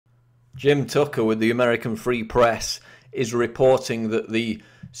Jim Tucker with the American Free Press is reporting that the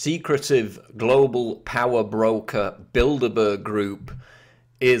secretive global power broker Bilderberg Group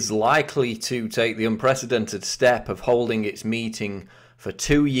is likely to take the unprecedented step of holding its meeting for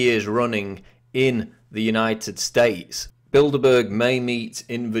 2 years running in the United States. Bilderberg may meet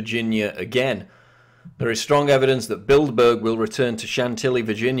in Virginia again. There is strong evidence that Bilderberg will return to Chantilly,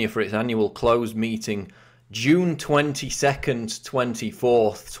 Virginia for its annual closed meeting June 22nd,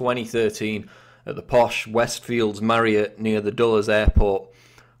 24th, 2013 at the posh Westfields Marriott near the Dulles Airport.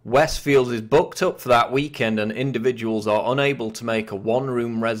 Westfields is booked up for that weekend and individuals are unable to make a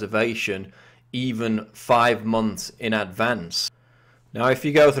one-room reservation even 5 months in advance. Now, if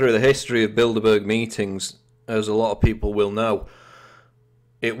you go through the history of Bilderberg meetings, as a lot of people will know,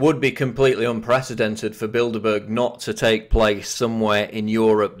 it would be completely unprecedented for Bilderberg not to take place somewhere in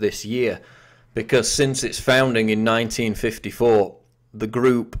Europe this year, because since its founding in 1954, the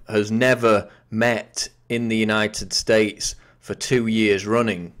group has never met in the United States for 2 years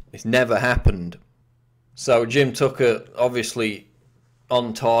running. It's never happened. So Jim Tucker obviously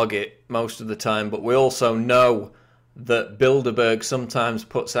on target most of the time, but we also know that Bilderberg sometimes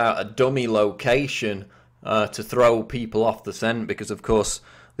puts out a dummy location to throw people off the scent, because of course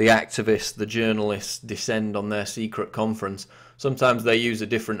the activists, the journalists descend on their secret conference. Sometimes they use a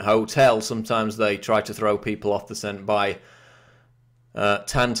different hotel, sometimes they try to throw people off the scent by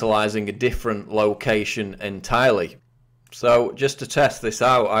tantalizing a different location entirely. So just to test this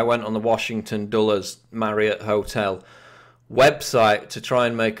out, I went on the Washington Dulles Marriott Hotel website to try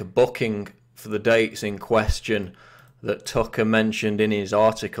and make a booking for the dates in question that Tucker mentioned in his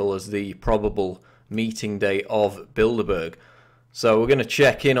article as the probable meeting date of Bilderberg. So we're going to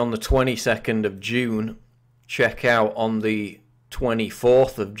check in on the 22nd of June, check out on the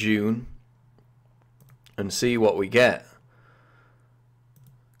 24th of June, and see what we get.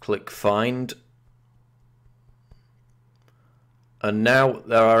 Click find. And now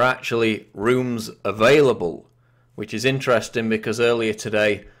there are actually rooms available, which is interesting because earlier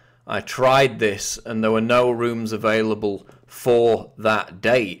today I tried this and there were no rooms available for that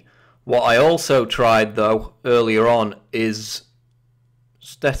date. What I also tried though earlier on is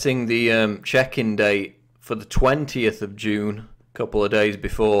setting the check-in date for the 20th of June, a couple of days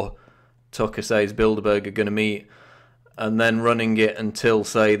before Tucker says Bilderberg are going to meet, and then running it until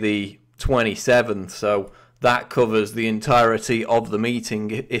say the 27th, so that covers the entirety of the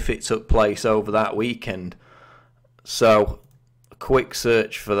meeting if it took place over that weekend. So a quick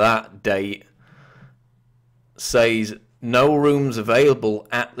search for that date says no rooms available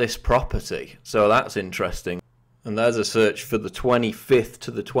at this property, so that's interesting. And there's a search for the 25th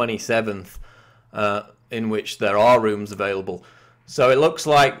to the 27th in which there are rooms available. So it looks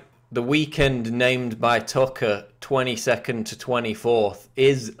like the weekend named by Tucker, 22nd to 24th,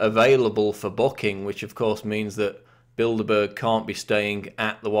 is available for booking, which of course means that Bilderberg can't be staying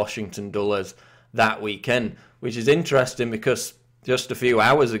at the Washington Dulles that weekend, which is interesting because just a few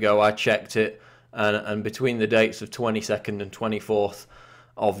hours ago I checked it, and between the dates of 22nd and 24th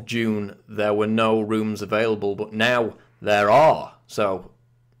of June there were no rooms available, but now there are. So,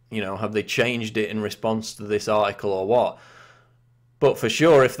 you know, have they changed it in response to this article or what? But for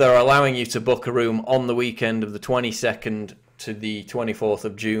sure, if they're allowing you to book a room on the weekend of the 22nd to the 24th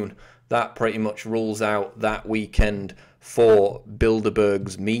of June, that pretty much rules out that weekend for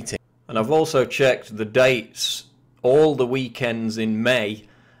Bilderberg's meeting. And I've also checked the dates, all the weekends in May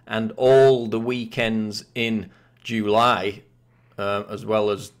and all the weekends in July, as well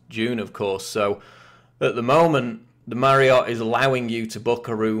as June, of course. So at the moment, the Marriott is allowing you to book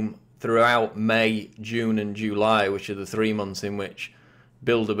a room throughout May, June and July, which are the 3 months in which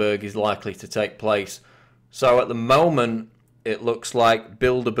Bilderberg is likely to take place. So at the moment, it looks like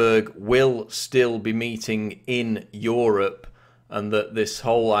Bilderberg will still be meeting in Europe, and that this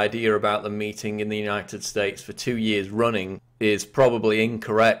whole idea about them meeting in the United States for 2 years running is probably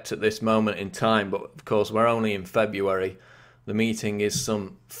incorrect at this moment in time. But of course, we're only in February. The meeting is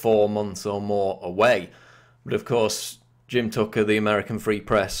some 4 months or more away. But of course, Jim Tucker, the American Free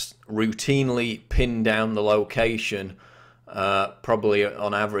Press, routinely pinned down the location, probably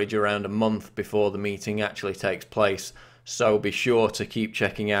on average around a month before the meeting actually takes place. So be sure to keep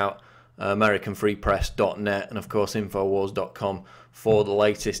checking out AmericanFreePress.net and of course Infowars.com for the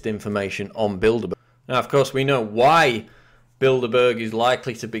latest information on Bilderberg. Now, of course, we know why Bilderberg is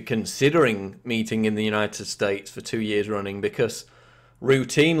likely to be considering meeting in the United States for 2 years running, because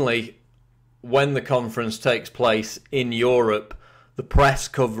routinely when the conference takes place in Europe, the press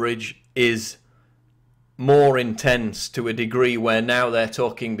coverage is more intense to a degree where now they're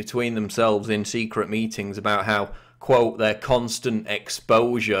talking between themselves in secret meetings about how, quote, their constant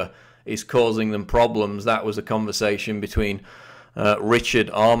exposure is causing them problems. That was a conversation between Richard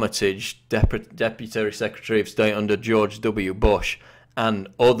Armitage, Deputy Secretary of State under George W. Bush, and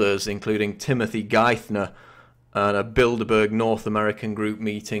others, including Timothy Geithner, at a Bilderberg North American Group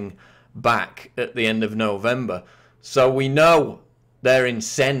meeting back at the end of November. So we know they're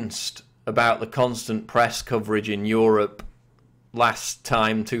incensed about the constant press coverage in Europe. Last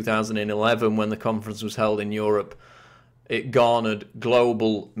time, 2011, when the conference was held in Europe, it garnered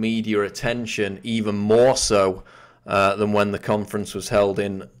global media attention, even more so than when the conference was held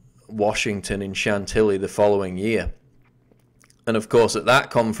in Washington in Chantilly the following year. And of course, at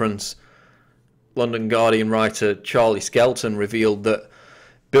that conference, London Guardian writer Charlie Skelton revealed that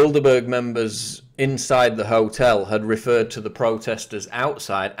Bilderberg members inside the hotel had referred to the protesters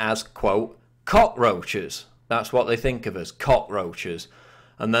outside as, quote, cockroaches. That's what they think of as cockroaches.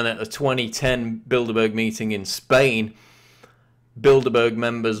 And then at the 2010 Bilderberg meeting in Spain, Bilderberg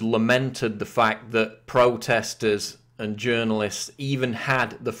members lamented the fact that protesters and journalists even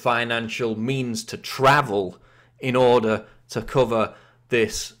had the financial means to travel in order to cover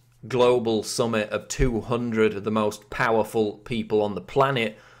this global summit of 200 of the most powerful people on the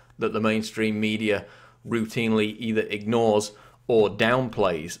planet that the mainstream media routinely either ignores or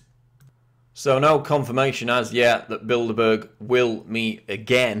downplays. So no confirmation as yet that Bilderberg will meet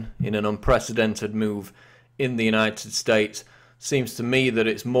again in an unprecedented move in the United States. Seems to me that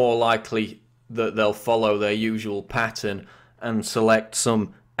it's more likely that they'll follow their usual pattern and select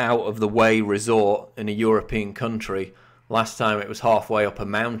some out-of-the-way resort in a European country. Last time it was halfway up a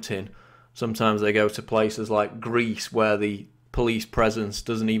mountain. Sometimes they go to places like Greece where the police presence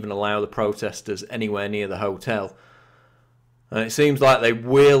doesn't even allow the protesters anywhere near the hotel. And it seems like they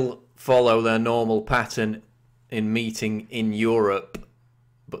will follow their normal pattern in meeting in Europe,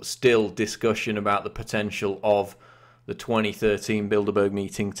 but still discussion about the potential of the 2013 Bilderberg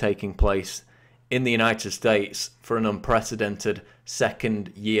meeting taking place in the United States for an unprecedented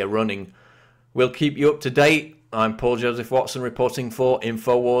second year running. We'll keep you up to date. I'm Paul Joseph Watson reporting for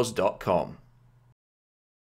Infowars.com.